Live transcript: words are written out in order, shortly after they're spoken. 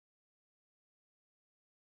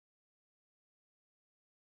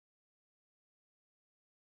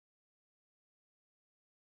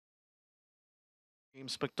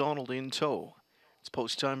James McDonald in tow. It's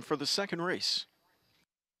post time for the second race.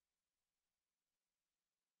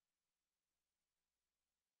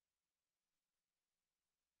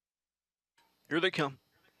 Here they come.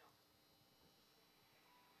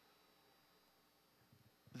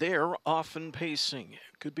 They're often pacing.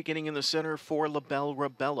 Good beginning in the center for La Belle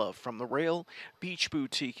Rebella. From the rail, Beach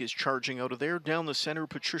Boutique is charging out of there. Down the center,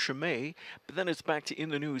 Patricia May. But then it's back to In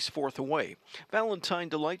the News, fourth away. Valentine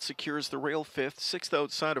Delight secures the rail fifth. Sixth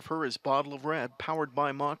outside of her is Bottle of Red, powered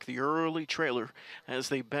by Mohawk, the early trailer. As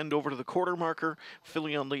they bend over to the quarter marker,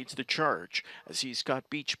 Filion leads the charge. As he's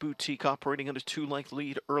got Beach Boutique operating at a 2-length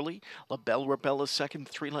lead early. La Belle Rebella second,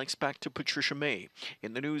 3 lengths back to Patricia May.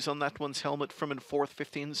 In the News on that one's helmet from in fourth,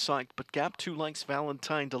 15 inside, but gap 2 lengths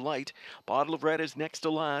Valentine Delight. Bottle of Red is next to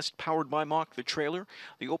last, powered by Mohawk, the trailer.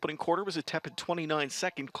 The opening quarter was a tepid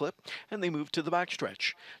 29-second clip, and they moved to the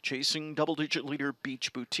backstretch. Chasing double-digit leader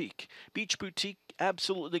Beach Boutique. Beach Boutique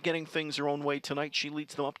absolutely getting things her own way tonight. She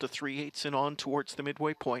leads them up to 3/8 and on towards the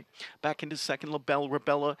midway point. Back into second, La Belle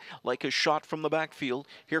Rebella like a shot from the backfield.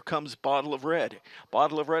 Here comes Bottle of Red.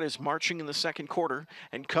 Bottle of Red is marching in the second quarter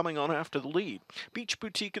and coming on after the lead. Beach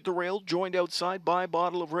Boutique at the rail, joined outside by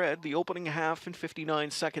Bottle of Red. The opening half in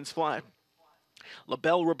 59 seconds flat. La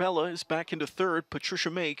Belle Rebella is back into third. Patricia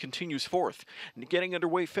May continues fourth. And getting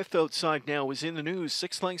underway fifth outside now is In the News.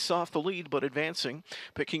 6 lengths off the lead, but advancing.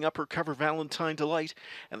 Picking up her cover, Valentine Delight.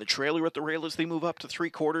 And the trailer at the rail as they move up to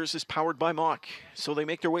 3/4 is powered by Mohawk. So they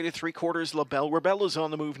make their way to 3/4. La Belle Rebella's on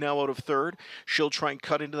the move now out of third. She'll try and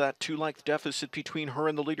cut into that 2-length deficit between her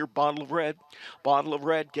and the leader, Bottle of Red. Bottle of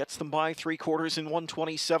Red gets them by 3/4 in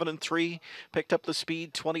 1:27.3. Picked up the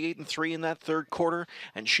speed, 28.3 in that third quarter.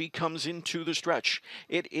 And she comes into the stretch.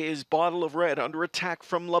 It is Bottle of Red under attack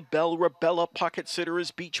from La Belle Rebella. Pocket sitter is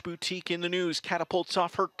Beach Boutique In the News. Catapults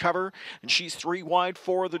off her cover, and she's 3 wide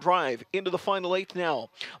for the drive. Into the final 8th now.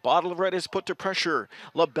 Bottle of Red is put to pressure.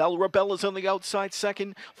 La Belle Rebella's on the outside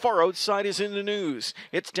second. Far outside is In the News.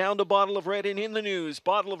 It's down to Bottle of Red and In the News.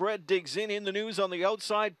 Bottle of Red digs in the News on the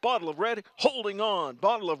outside. Bottle of Red holding on.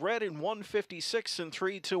 Bottle of Red in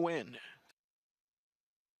 1:56.3 to win.